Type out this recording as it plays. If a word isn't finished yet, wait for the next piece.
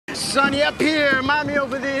Sonny up here, mommy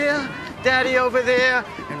over there, daddy over there.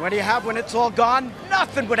 And what do you have when it's all gone?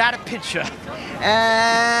 Nothing without a picture.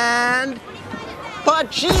 And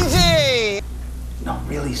Pacheesy! No,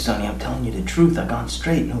 really, Sonny, I'm telling you the truth. I've gone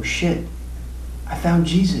straight, no shit. I found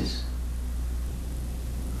Jesus.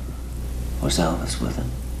 Was Elvis with him?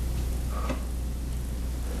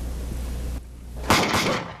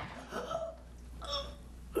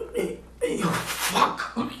 You fuck.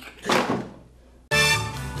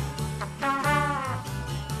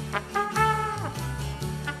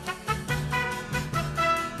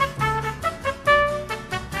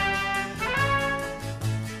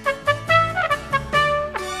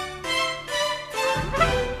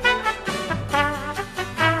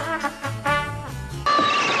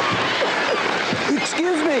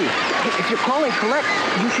 Excuse me. If you're calling collect,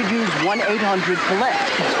 you should use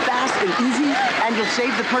 1-800-COLLECT. It's fast and easy, and you'll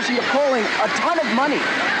save the person you're calling a ton of money.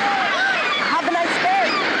 Have a nice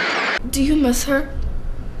day. Do you miss her?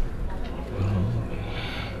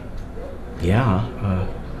 Yeah,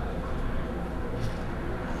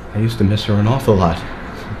 I used to miss her an awful lot.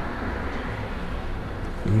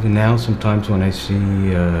 Even now, sometimes when I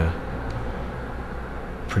see a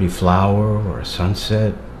pretty flower or a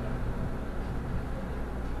sunset,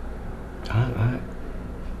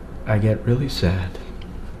 I get really sad.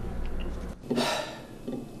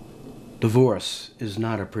 Divorce is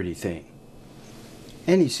not a pretty thing.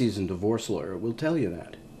 Any seasoned divorce lawyer will tell you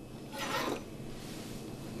that.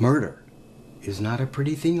 Murder is not a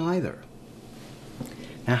pretty thing either.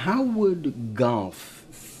 Now, how would golf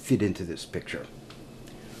fit into this picture?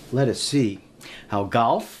 Let us see how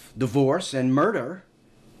golf, divorce, and murder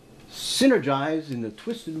synergize in the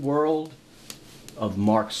twisted world of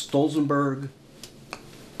Mark Stolzenberg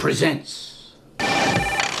presents.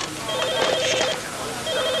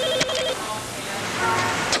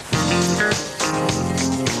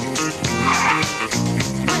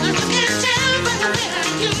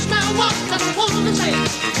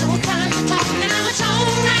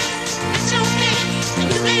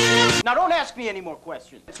 Now don't ask me any more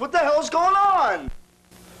questions. What the hell's going on?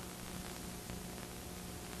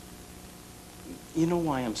 You know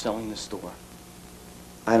why I'm selling this store?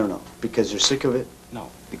 I don't know. Because you're sick of it? No,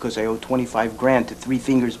 because I owe 25 grand to Three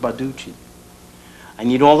Fingers Barducci. I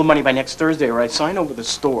need all the money by next Thursday or I sign over the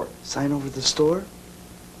store. Sign over the store?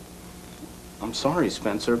 I'm sorry,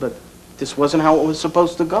 Spencer, but this wasn't how it was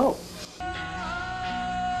supposed to go.